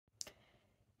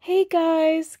Hey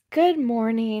guys, good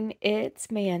morning.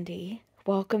 It's Mandy.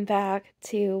 Welcome back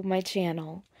to my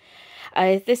channel.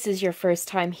 If this is your first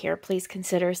time here, please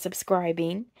consider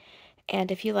subscribing.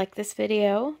 And if you like this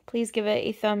video, please give it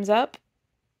a thumbs up.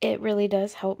 It really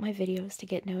does help my videos to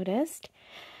get noticed.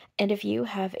 And if you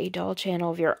have a doll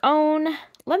channel of your own,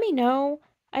 let me know.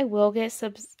 I will get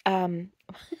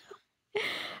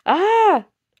ah,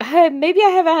 maybe I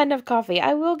haven't had enough coffee.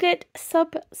 I will get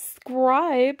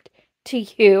subscribed to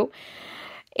you.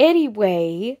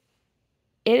 Anyway,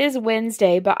 it is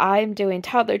Wednesday, but I'm doing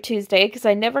Toddler Tuesday because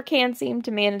I never can seem to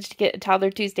manage to get a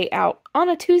Toddler Tuesday out on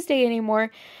a Tuesday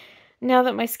anymore now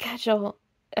that my schedule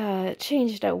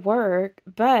changed at work.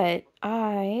 But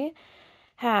I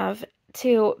have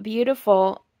two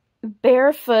beautiful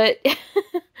barefoot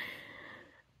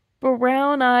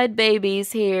brown-eyed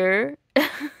babies here.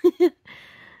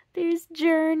 There's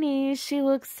Journey. She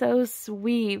looks so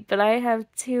sweet, but I have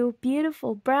two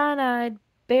beautiful brown-eyed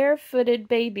barefooted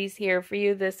babies here for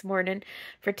you this morning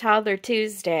for Toddler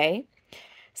Tuesday.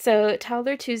 So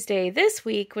Toddler Tuesday this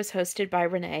week was hosted by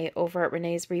Renee over at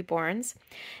Renee's Reborns,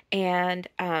 and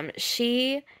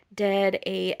she did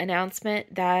a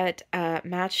announcement that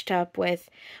matched up with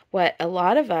what a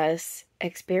lot of us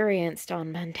experienced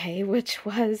on Monday, which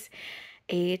was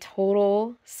a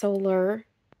total solar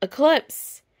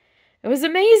eclipse. It was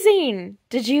amazing.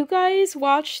 Did you guys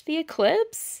watch the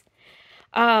eclipse?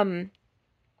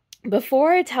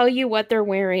 Before I tell you what they're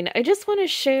wearing, I just want to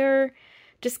share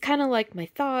just kind of like my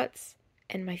thoughts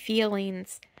and my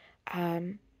feelings.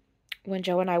 When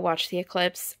Joe and I watched the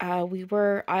eclipse, I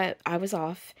was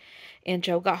off and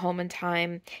Joe got home in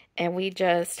time and we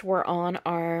just were on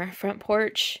our front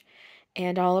porch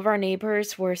and all of our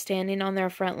neighbors were standing on their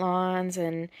front lawns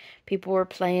and people were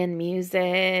playing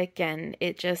music and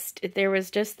there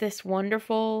was just this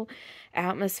wonderful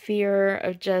atmosphere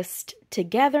of just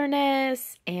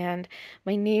togetherness. And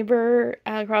my neighbor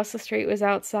across the street was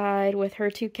outside with her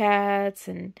two cats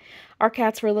and our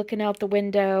cats were looking out the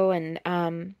window and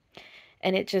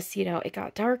it just, it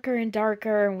got darker and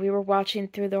darker and we were watching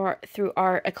through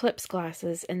our eclipse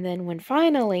glasses. And then when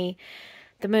finally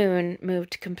the moon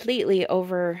moved completely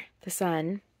over the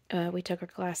sun, we took our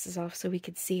glasses off so we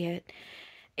could see it.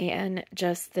 And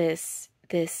just this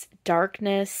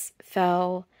darkness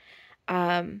fell,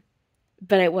 but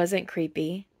it wasn't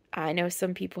creepy. I know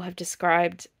some people have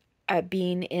described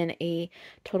being in a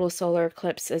total solar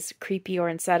eclipse as creepy or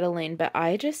unsettling, but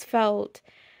I just felt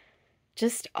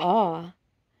just awe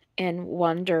and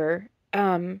wonder.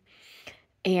 It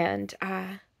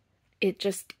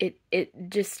just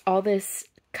all this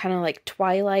kind of like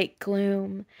twilight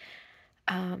gloom.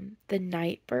 The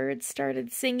night birds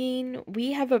started singing.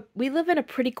 We live in a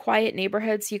pretty quiet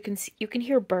neighborhood, so you can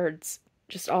hear birds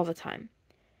just all the time.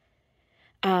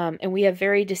 And we have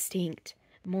very distinct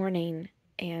morning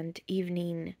and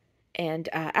evening and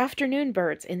afternoon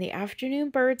birds. And the afternoon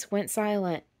birds went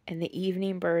silent and the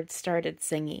evening birds started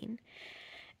singing.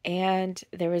 And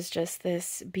there was just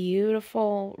this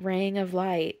beautiful ring of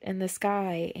light in the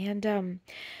sky. And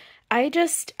I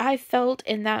felt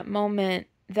in that moment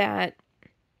that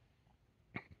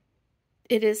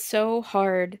it is so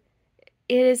hard.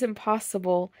 It is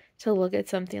impossible to look at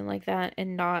something like that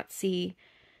and not see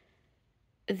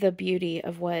the beauty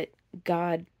of what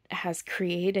God has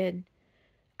created.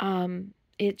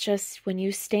 It just, when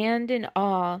you stand in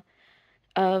awe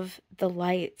of the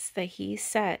lights that He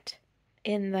set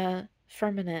in the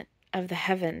firmament of the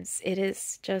heavens, it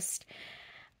is just,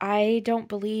 I don't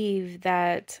believe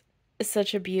that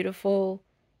such a beautiful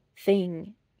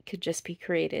thing could just be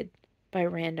created by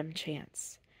random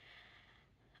chance,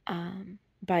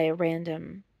 by a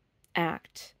random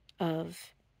act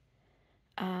of,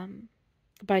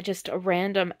 by just a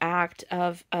random act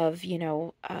of of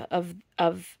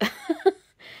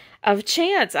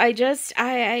chance.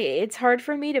 It's hard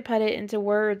for me to put it into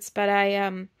words, but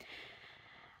I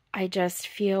just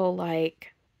feel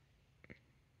like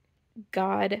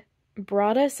God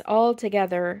brought us all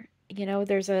together.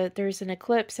 There's an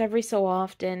eclipse every so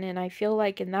often, and I feel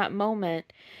like in that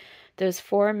moment, those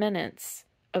 4 minutes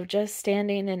of just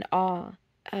standing in awe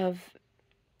of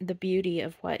the beauty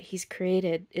of what He's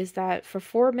created is that for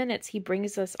 4 minutes He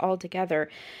brings us all together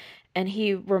and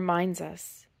He reminds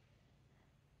us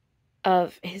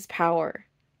of His power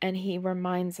and He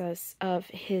reminds us of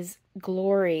His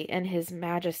glory and His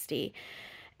majesty.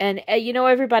 And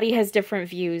everybody has different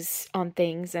views on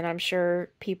things, and I'm sure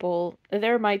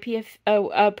there might be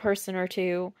a person or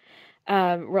two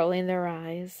rolling their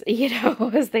eyes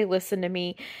as they listen to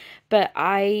me, but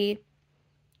I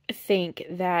think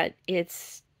that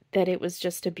it's that it was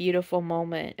just a beautiful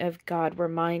moment of God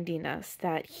reminding us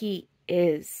that He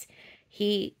is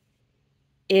the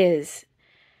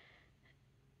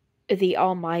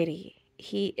Almighty.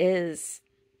 He is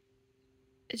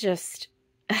just,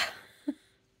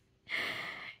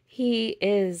 He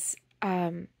is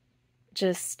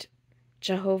just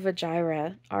Jehovah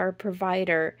Jireh, our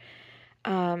provider.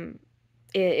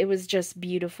 It was just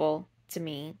beautiful to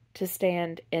me to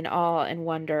stand in awe and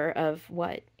wonder of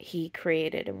what He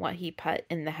created and what He put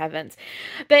in the heavens.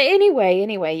 But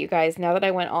anyway, you guys, now that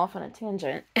I went off on a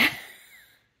tangent.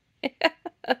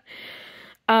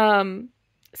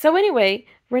 So anyway,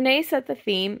 Renee set the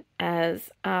theme as,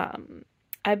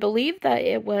 I believe that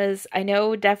it was, I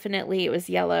know definitely it was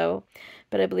yellow,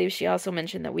 but I believe she also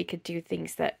mentioned that we could do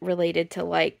things that related to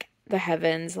like the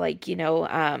heavens, like,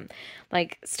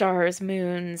 like stars,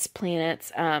 moons,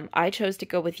 planets. I chose to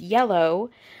go with yellow.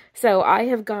 So I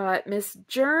have got Miss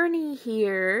Journey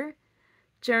here.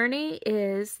 Journey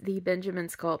is the Benjamin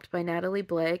sculpt by Natalie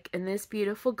Blick, and this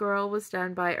beautiful girl was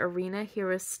done by Irina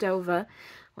Hirostova.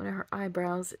 One of her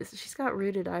eyebrows is, she's got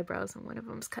rooted eyebrows, and one of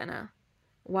them's kind of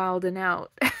wilding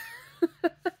out.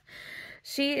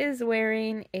 She is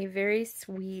wearing a very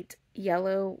sweet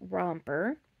yellow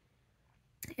romper,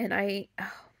 and oh my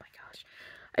gosh,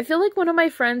 I feel like one of my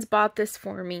friends bought this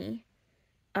for me.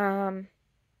 I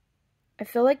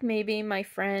feel like maybe my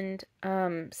friend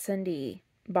Cindy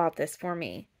bought this for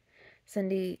me.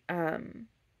 Cindy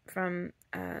from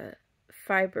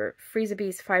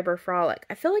Freezabee's Fiber Frolic.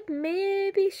 I feel like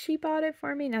maybe she bought it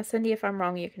for me. Now, Cindy, if I'm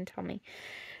wrong, you can tell me.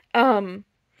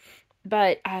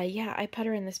 But yeah, I put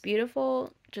her in this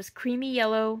beautiful, just creamy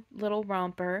yellow little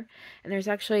romper. And there's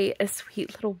actually a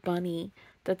sweet little bunny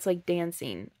that's like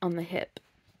dancing on the hip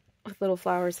with little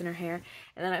flowers in her hair.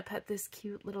 And then I put this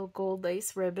cute little gold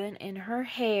lace ribbon in her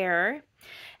hair.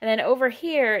 And then over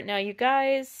here, now you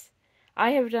guys,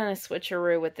 I have done a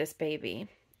switcheroo with this baby.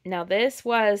 Now this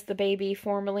was the baby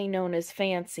formerly known as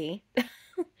Fancy.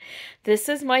 This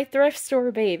is my thrift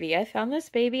store baby. I found this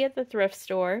baby at the thrift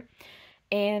store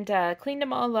and cleaned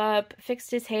him all up,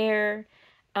 fixed his hair.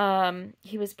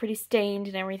 He was pretty stained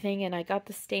and everything, and I got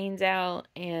the stains out,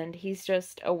 and he's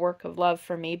just a work of love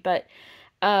for me. But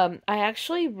I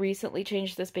actually recently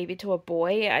changed this baby to a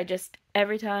boy.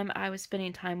 Every time I was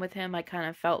spending time with him, I kind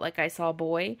of felt like I saw a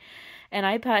boy. And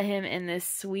I put him in this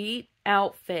sweet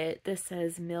outfit that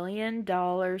says $1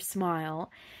 Million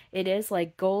Smile. It is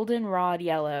like goldenrod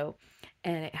yellow,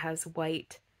 and it has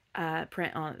white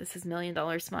print on it. This is $1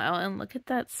 Million Smile, and look at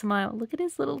that smile. Look at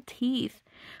his little teeth.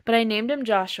 But I named him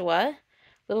Joshua,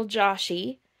 little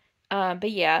Joshy.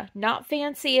 But yeah, not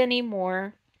Fancy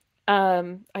anymore.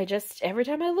 Every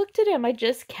time I looked at him, I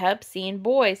just kept seeing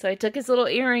boy. So I took his little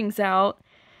earrings out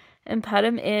and put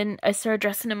him in. I started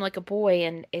dressing him like a boy,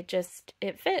 and it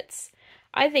fits.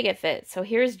 I think it fits. So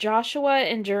here's Joshua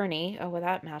and Journey. Oh, well,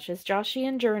 that matches. Joshy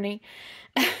and Journey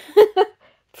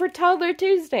for Toddler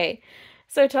Tuesday.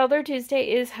 So Toddler Tuesday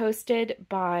is hosted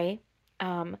by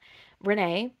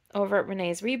Renee over at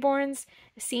Renee's Reborns,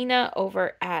 Cena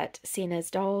over at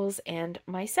Cena's Dolls, and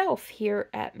myself here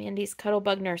at Mandy's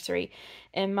Cuddlebug Nursery.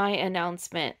 And my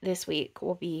announcement this week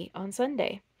will be on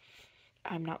Sunday.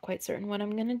 I'm not quite certain what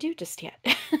I'm going to do just yet,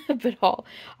 but I'll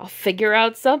figure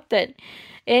out something.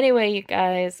 Anyway, you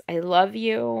guys, I love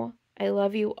you. I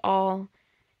love you all.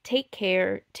 Take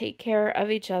care. Take care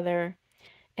of each other.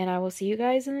 And I will see you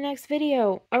guys in the next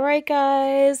video. All right,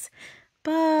 guys.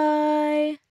 Bye.